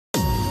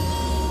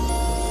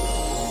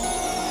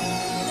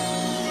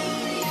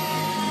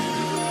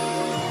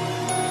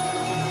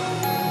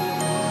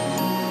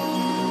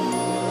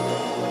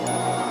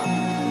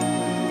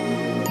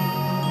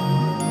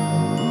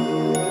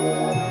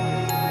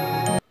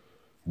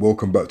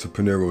Welcome back to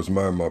Pinero's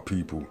Mind, my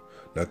people.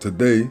 Now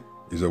today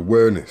is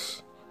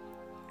awareness,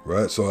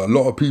 right? So a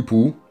lot of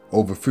people,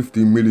 over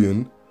 15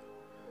 million,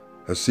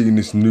 have seen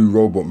this new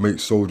robot make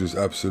soldiers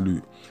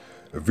absolute.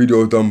 A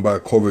video done by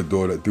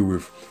Corridor that deal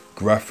with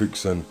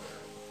graphics and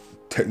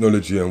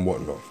technology and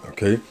whatnot,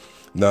 okay?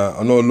 Now,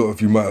 I know a lot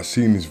of you might have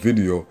seen this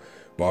video,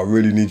 but I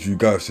really need you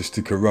guys to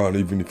stick around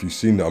even if you've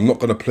seen it. I'm not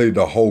gonna play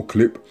the whole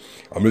clip.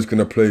 I'm just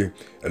gonna play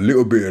a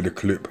little bit of the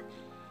clip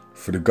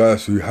for the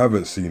guys who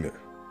haven't seen it.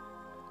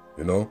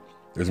 You know,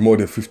 there's more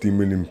than 15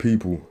 million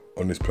people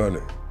on this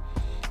planet.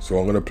 So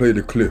I'm gonna play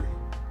the clip.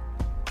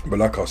 But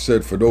like I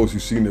said, for those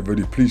who've seen it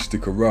already, please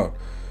stick around,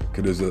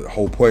 because there's a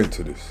whole point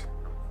to this.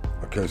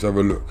 Okay, let's have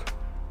a look.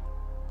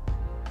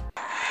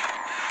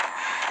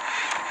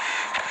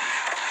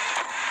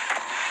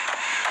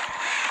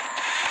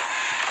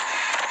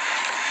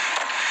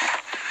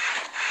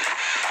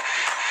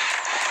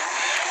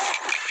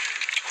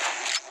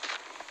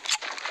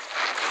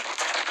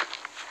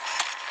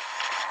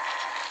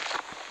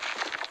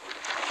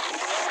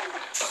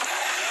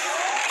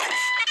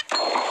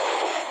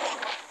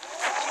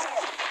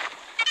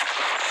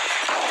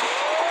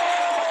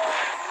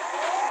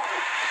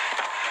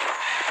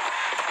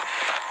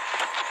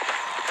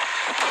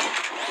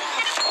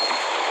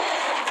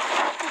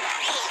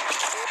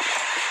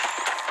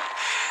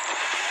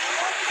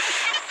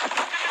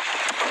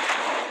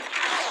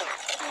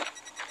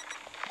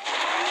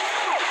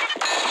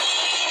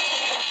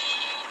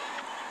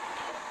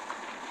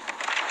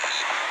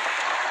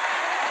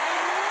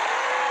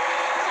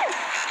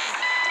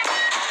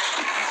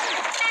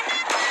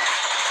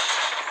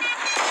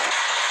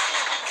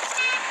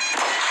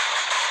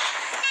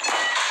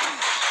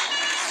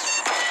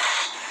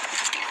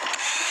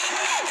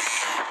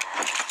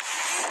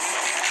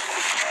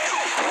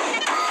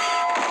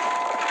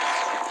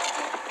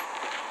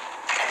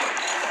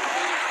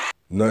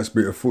 Nice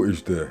bit of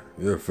footage there.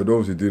 Yeah, for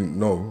those who didn't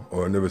know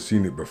or never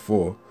seen it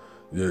before,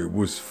 yeah, it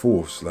was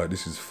forced. Like,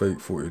 this is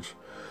fake footage.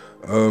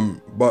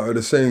 But at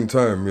the same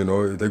time, you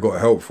know, they got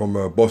help from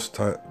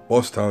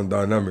Bosstown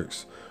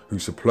Dynamics, who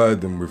supplied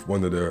them with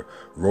one of their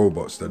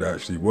robots that they're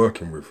actually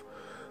working with.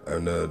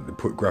 And they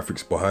put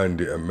graphics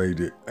behind it and made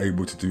it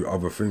able to do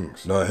other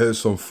things. Now here's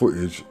some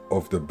footage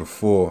of the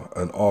before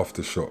and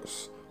after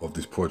shots of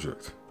this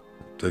project.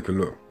 Take a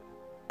look.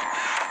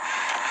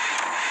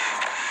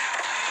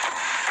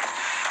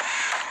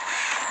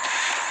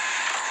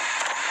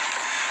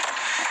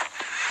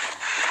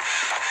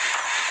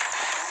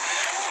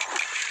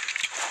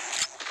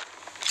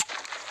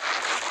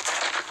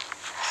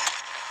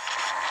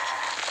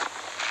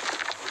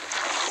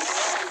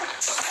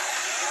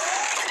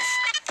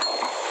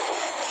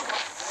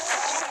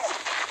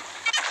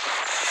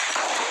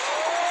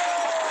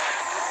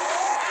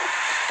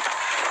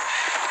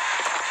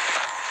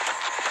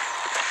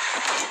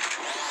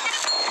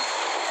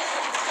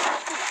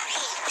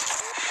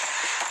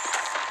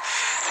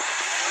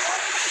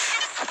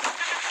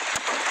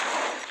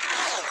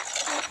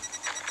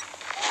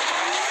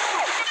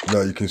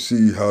 Now you can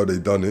see how they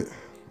done it.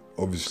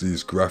 Obviously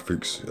it's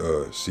graphics,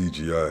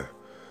 CGI,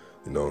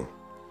 you know.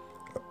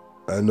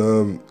 And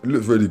it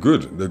looks really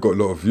good. They got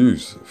a lot of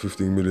views,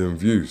 15 million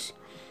views.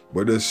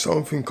 But there's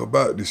something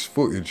about this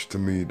footage to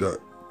me that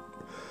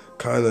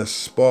kind of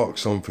sparked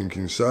something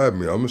inside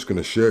me. I'm just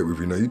gonna share it with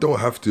you. Now you don't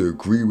have to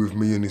agree with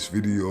me in this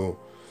video,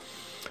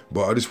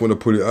 but I just want to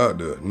put it out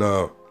there.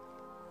 Now,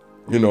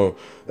 you know,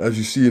 as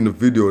you see in the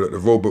video that the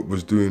robot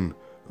was doing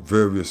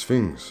various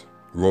things,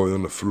 rolling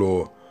on the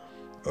floor,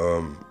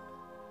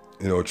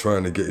 you know,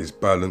 trying to get his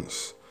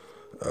balance,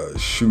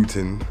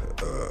 shooting,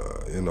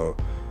 you know,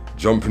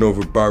 jumping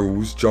over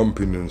barrels,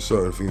 jumping and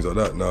certain things like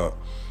that. Now,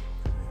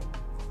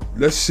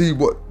 let's see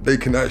what they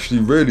can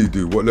actually really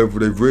do, what level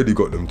they've really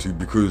got them to,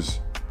 because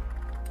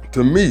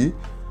to me,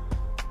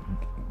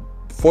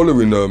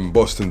 following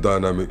Boston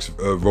Dynamics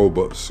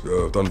robots,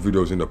 I've done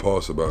videos in the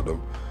past about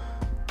them,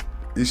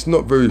 it's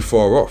not very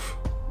far off.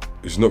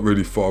 It's not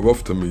really far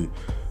off to me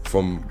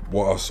from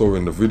what I saw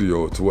in the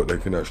video to what they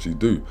can actually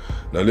do.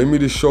 Now let me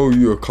just show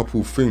you a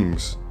couple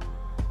things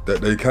that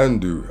they can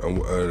do, and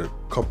a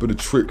couple of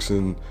the tricks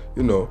and,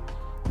 you know,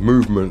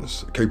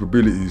 movements,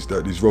 capabilities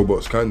that these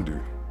robots can do,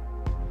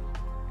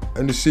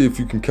 and to see if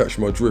you can catch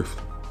my drift.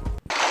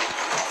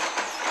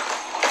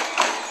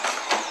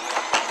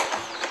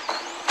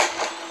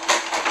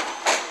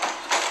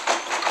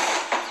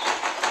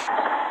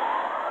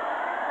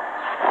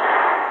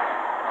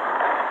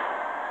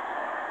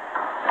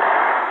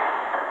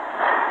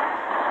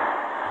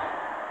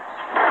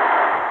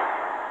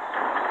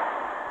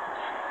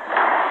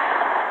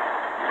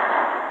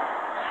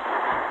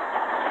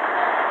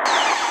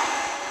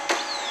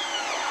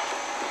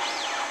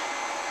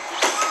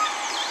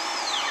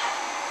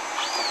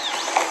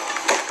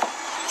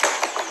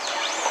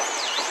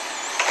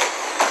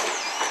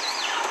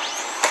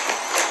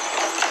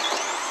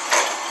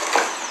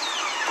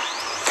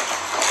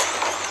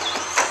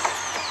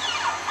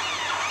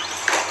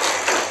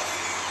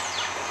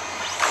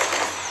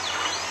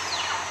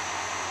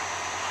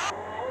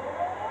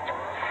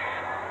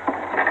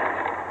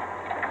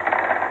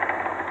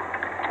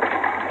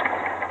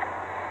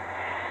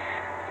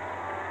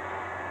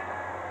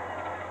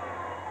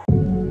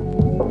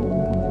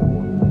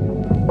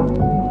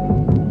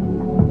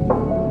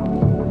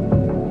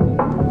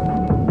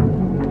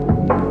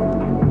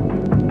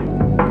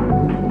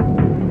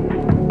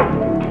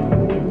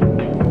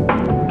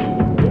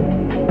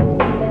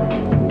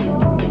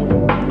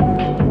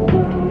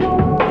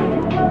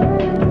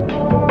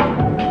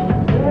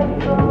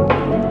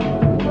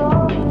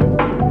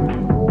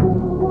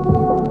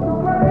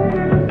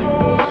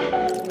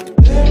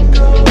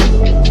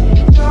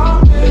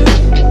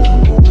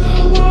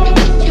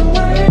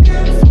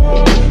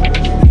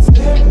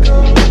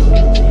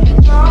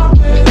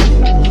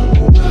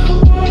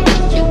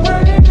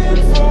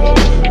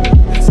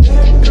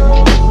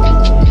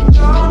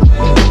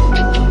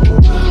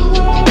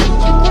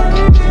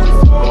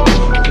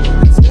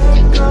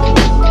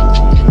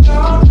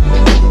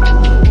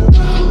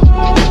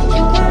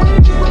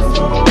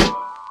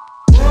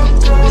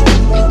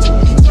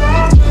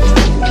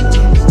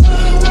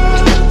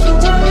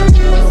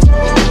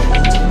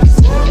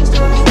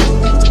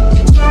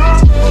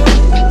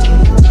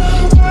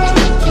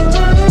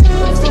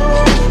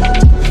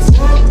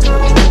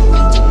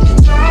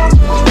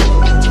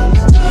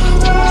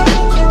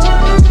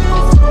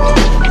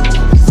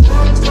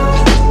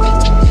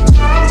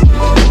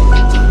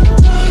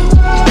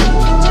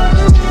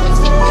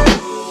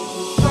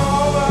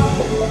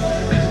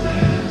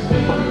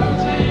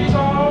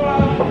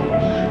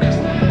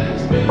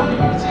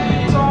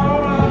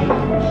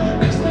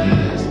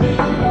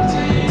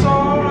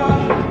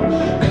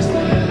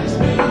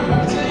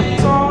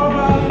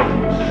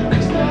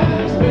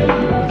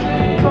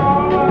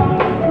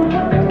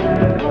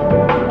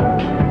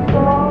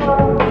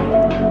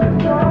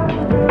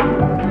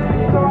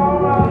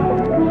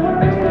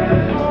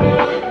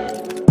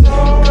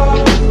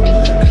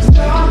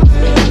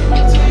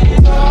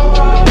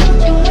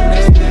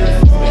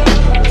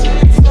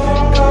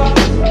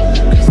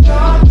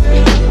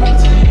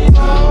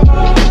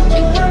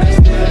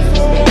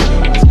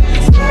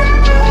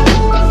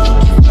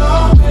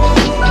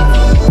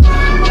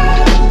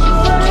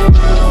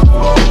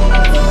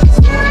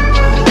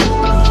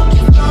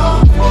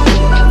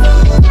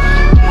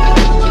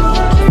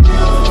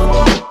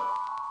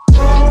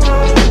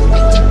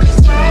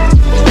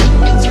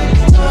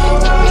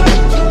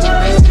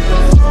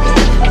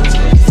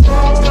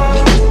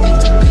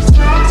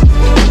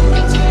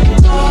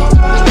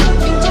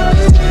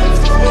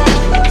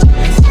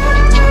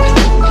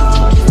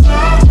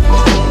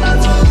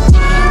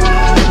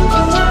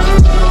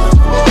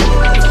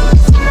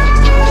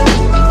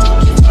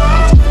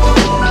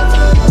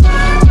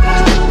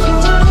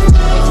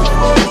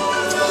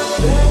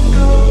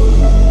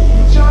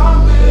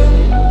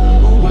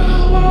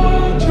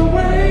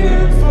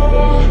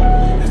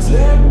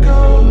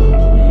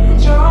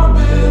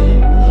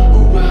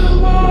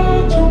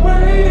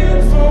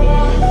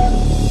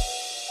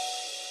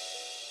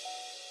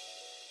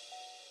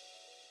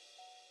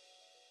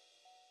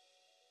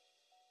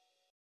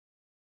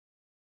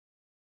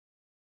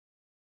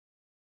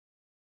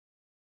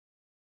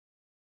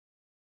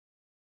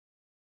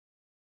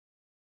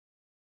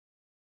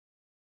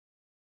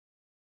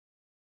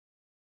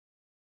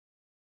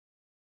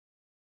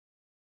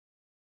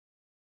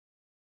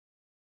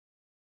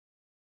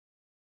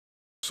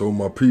 So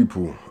my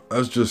people,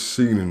 as just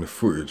seen in the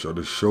footage I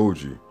just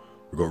showed you,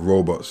 we've got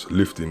robots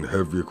lifting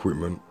heavy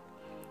equipment.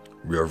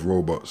 We have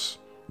robots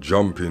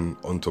jumping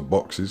onto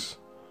boxes.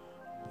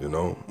 You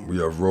know, we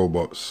have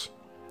robots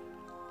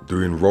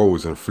doing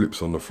rolls and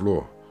flips on the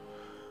floor.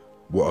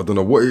 Well, I don't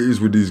know what it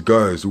is with these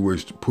guys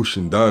always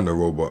pushing down the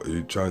robot. Are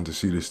you trying to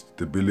see the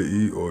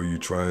stability, or are you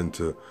trying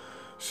to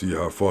see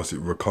how fast it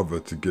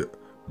recovered to get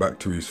back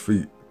to his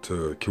feet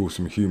to kill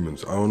some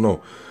humans? I don't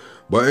know.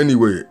 But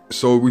anyway,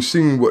 so we've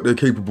seen what they're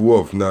capable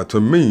of. Now, to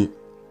me,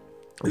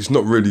 it's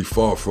not really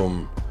far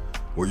from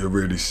what you're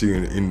really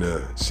seeing in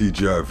the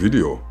CGI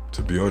video,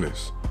 to be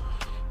honest.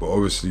 But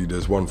obviously,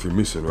 there's one thing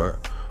missing, right?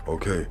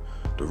 Okay,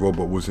 the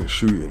robot wasn't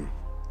shooting.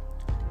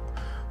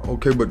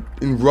 Okay, but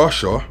in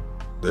Russia,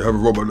 they have a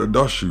robot that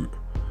does shoot.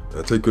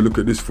 Now take a look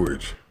at this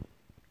footage.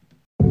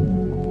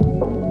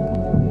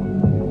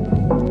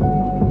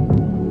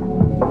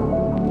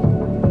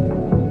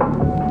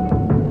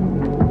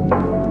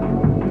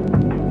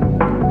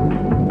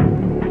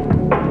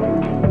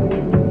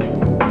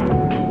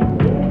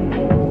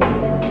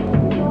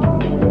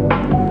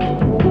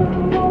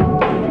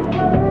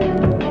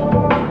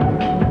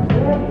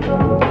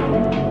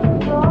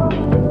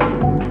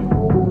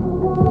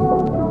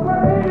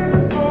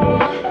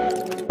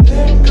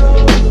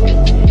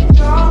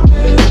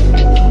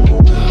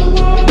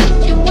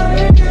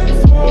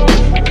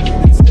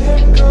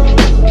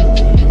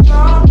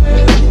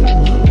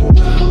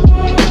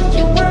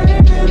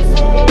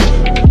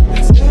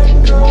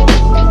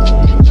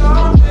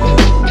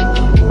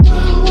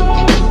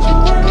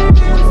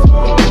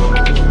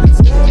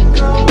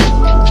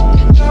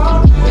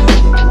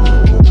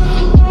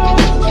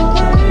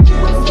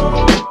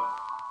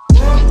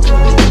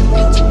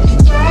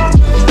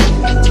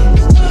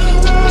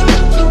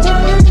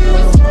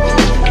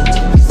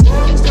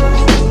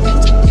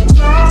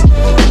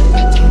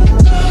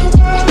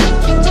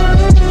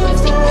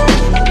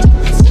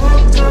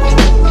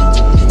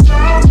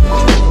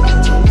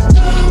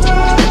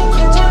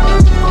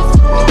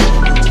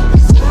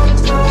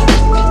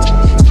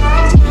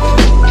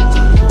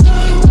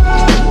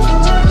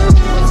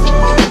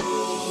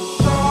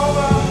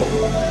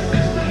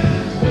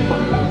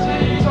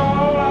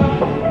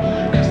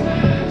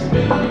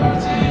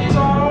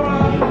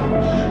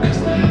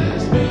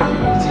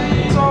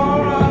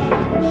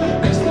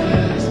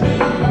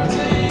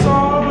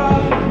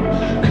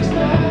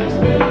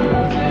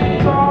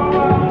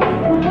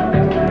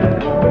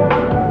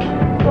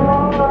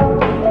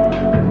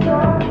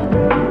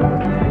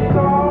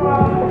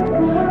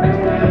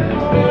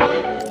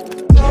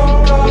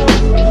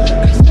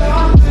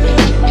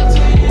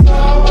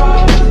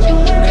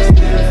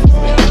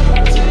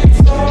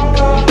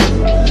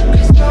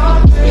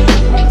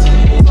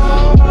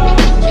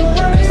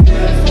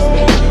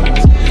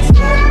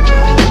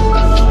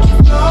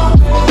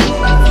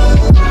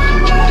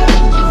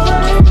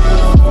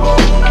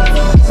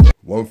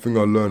 One thing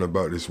I learned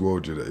about this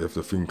world is that you have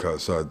to think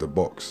outside the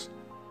box,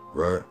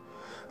 right?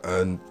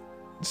 And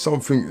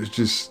something is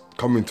just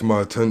coming to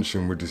my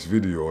attention with this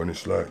video, and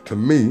it's like, to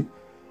me,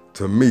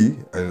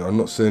 and I'm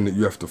not saying that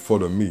you have to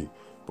follow me,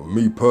 but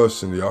me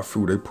personally, I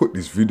feel they put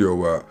this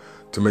video out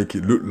to make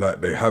it look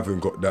like they haven't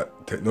got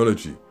that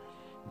technology.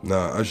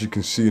 Now, as you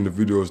can see in the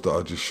videos that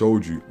I just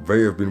showed you,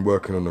 they have been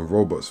working on the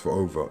robots for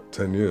over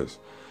 10 years.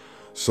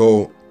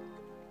 So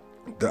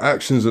the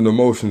actions and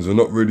emotions are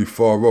not really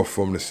far off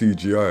from the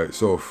CGI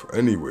itself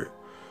anyway.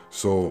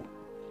 So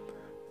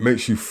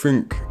makes you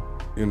think,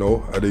 you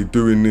know, are they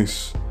doing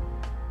this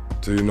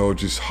to, you know,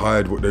 just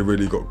hide what they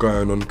really got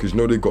going on? Because, you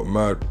know, they got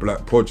mad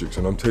black projects,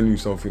 and I'm telling you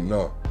something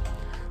now,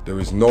 there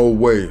is no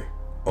way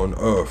on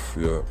earth,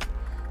 yeah,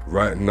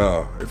 right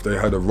now, if they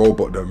had a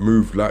robot that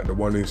moved like the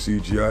one in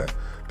CGI,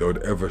 they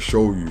would ever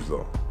show you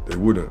though. They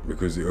wouldn't,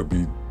 because it would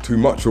be too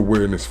much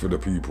awareness for the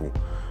people,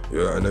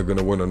 yeah, and they're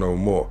gonna wanna know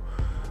more.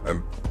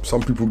 And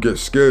some people get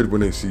scared when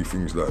they see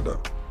things like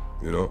that,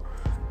 you know.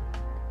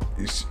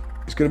 It's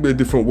gonna be a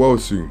different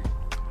world soon,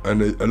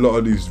 and a lot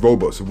of these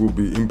robots will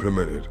be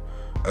implemented.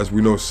 As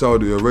we know,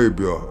 Saudi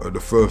Arabia are the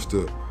first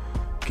to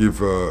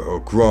give or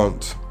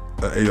grant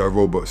an AI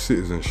robot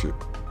citizenship.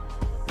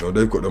 You know,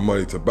 they've got the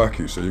money to back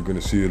it, so you're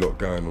gonna see a lot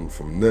going on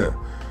from there.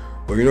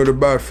 But you know the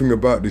bad thing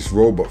about this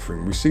robot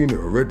thing, we've seen it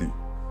already.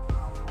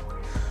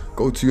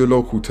 Go to your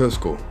local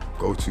Tesco,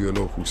 go to your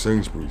local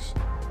Sainsbury's,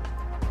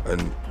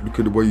 and look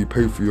at the way you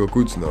pay for your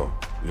goods now.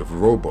 You have a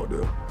robot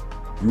there.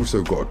 You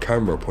also got a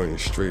camera pointing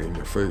straight in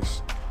your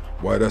face.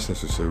 Why that's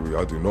necessary,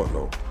 I do not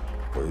know.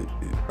 But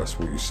that's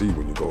what you see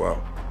when you go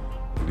out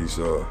in these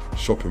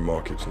shopping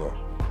markets now.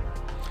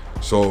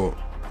 So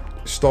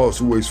it starts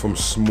always from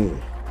small,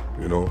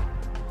 you know,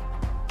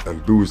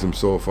 and builds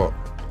themselves up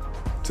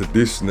to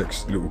this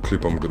next little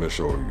clip I'm gonna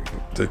show you.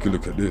 Take a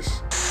look at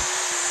this.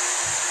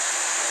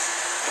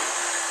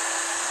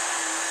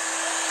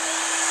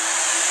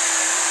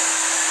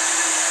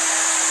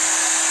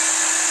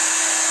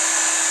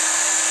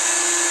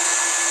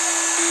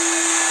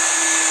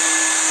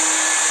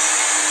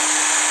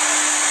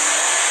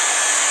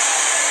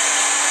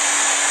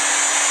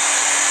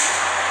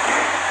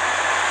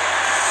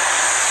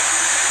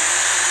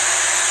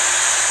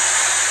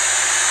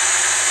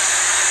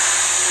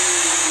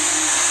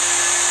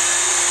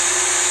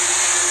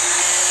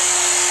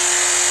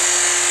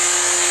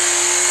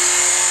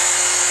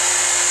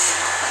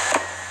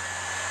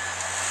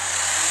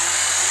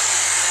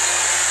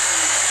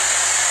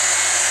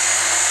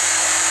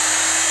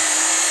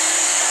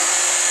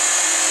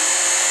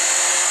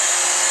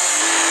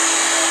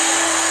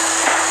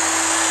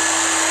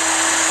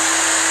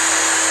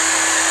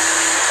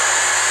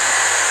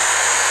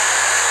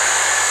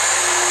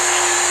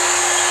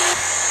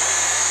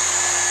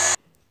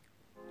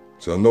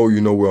 So I know you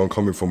know where I'm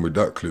coming from with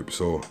that clip.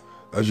 So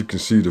as you can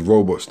see, the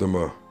robots, them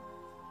are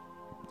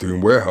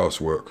doing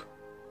warehouse work.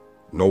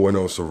 No one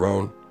else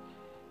around.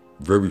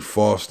 Very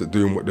fast at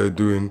doing what they're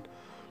doing.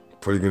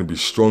 Probably going to be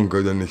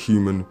stronger than the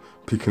human,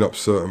 picking up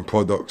certain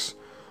products.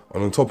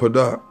 And on top of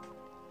that,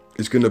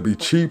 it's going to be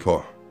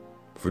cheaper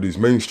for these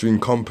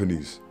mainstream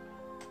companies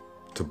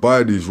to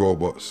buy these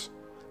robots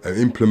and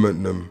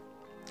implement them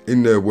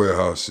in their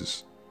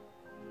warehouses,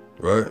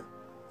 right?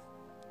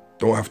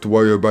 Don't have to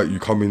worry about you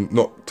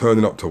not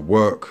turning up to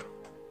work.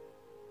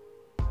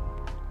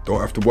 Don't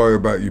have to worry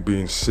about you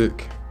being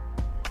sick.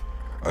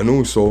 And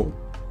also,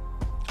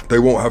 they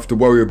won't have to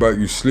worry about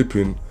you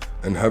slipping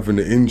and having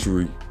an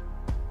injury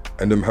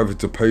and them having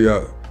to pay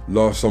out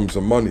large sums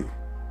of money.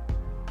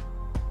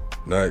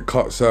 Now it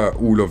cuts out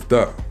all of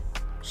that.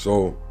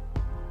 So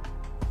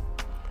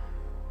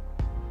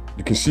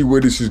you can see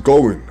where this is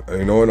going,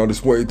 you know, and I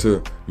just wanted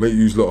to make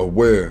you lot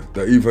aware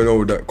that even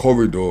though that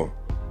corridor,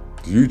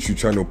 the YouTube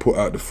channel put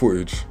out the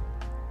footage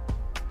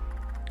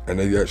and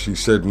they actually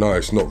said, no,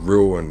 it's not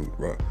real, and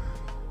right,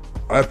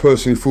 I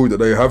personally feel that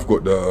they have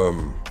got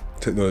the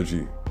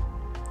technology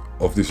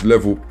of this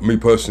level. Me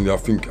personally, I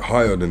think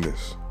higher than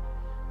this,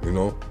 you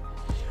know.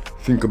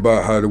 Think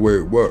about how the way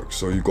it works.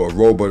 So you've got a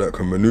robot that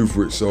can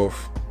maneuver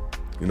itself,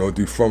 you know,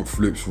 do front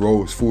flips,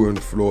 rolls, fall on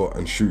the floor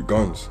and shoot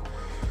guns.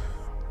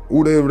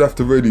 All they would have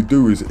to really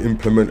do is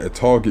implement a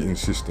targeting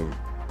system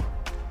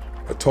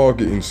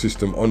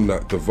on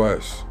that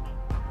device,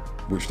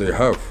 which they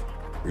have.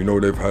 You know,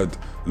 they've had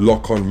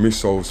lock-on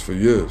missiles for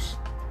years,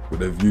 but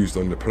they've used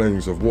on the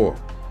planes of war,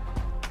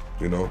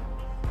 you know.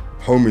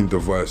 Homing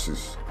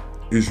devices.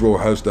 Israel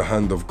has the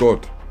hand of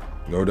God,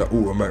 you know, that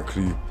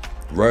automatically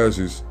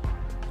rises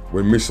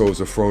when missiles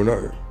are thrown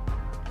at it,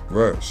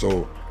 right?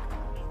 So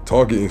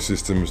targeting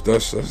systems,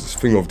 that's a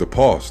thing of the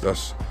past.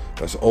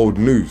 That's old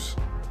news,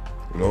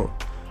 you know.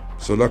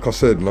 So like I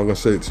said, and I'm gonna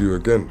say it to you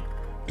again,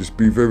 just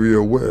be very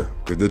aware,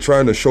 because they're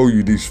trying to show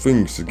you these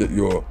things to get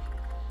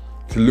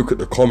to look at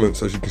the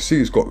comments. As you can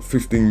see, it's got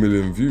 15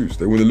 million views.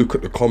 They want to look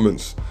at the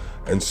comments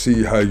and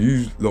see how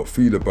you lot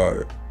feel about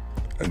it,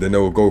 and then they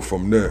will go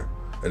from there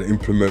and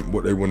implement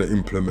what they want to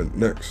implement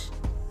next,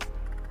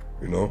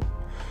 you know.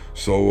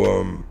 So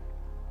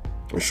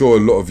I'm sure a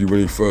lot of you, when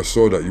you first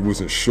saw that, you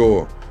wasn't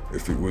sure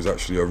if it was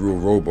actually a real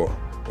robot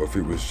or if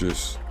it was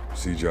just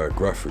CGI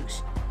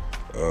graphics.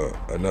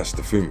 And that's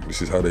the thing,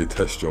 this is how they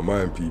test your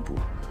mind,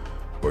 people.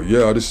 But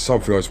yeah, this is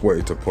something I just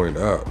wanted to point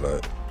out.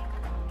 Like,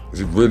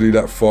 is it really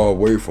that far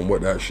away from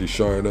what they're actually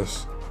showing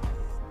us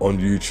on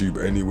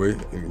YouTube anyway,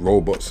 in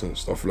robots and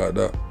stuff like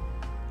that?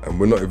 And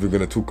we're not even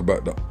gonna talk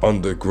about the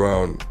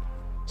underground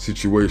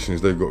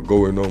situations they got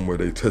going on where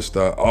they test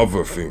out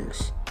other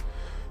things.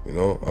 You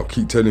know, I'll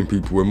keep telling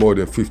people we're more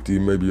than 50,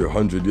 maybe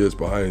 100 years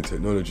behind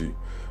technology,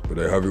 but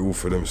they have it all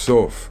for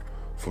themselves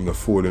from the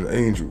fallen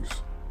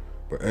angels.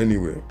 But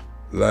anyway,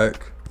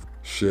 like,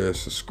 share,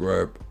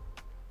 subscribe,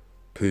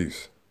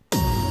 peace.